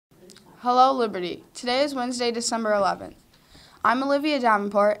Hello, Liberty. Today is Wednesday, December 11th. I'm Olivia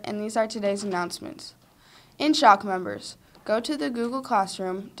Davenport, and these are today's announcements. In Shock members, go to the Google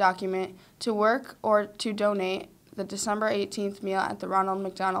Classroom document to work or to donate the December 18th meal at the Ronald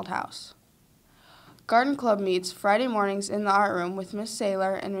McDonald House. Garden Club meets Friday mornings in the art room with Miss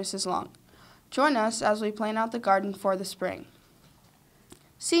Saylor and Mrs. Long. Join us as we plan out the garden for the spring.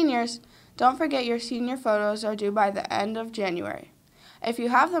 Seniors, don't forget your senior photos are due by the end of January. If you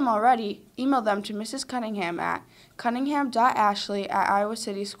have them already, email them to Mrs. Cunningham at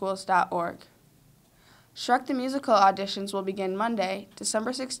cunningham.ashley@iowacitysschools.org. Shrek the Musical auditions will begin Monday,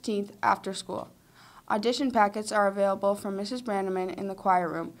 December 16th after school. Audition packets are available from Mrs. Brandeman in the choir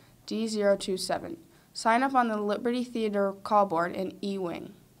room, D027. Sign up on the Liberty Theater call board in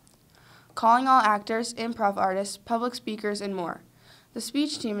E-Wing. Calling all actors, improv artists, public speakers, and more. The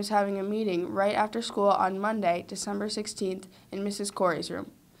speech team is having a meeting right after school on Monday, December 16th in Mrs. Corey's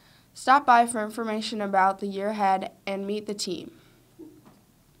room. Stop by for information about the year ahead and meet the team.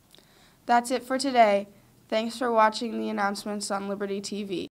 That's it for today. Thanks for watching the announcements on Liberty TV.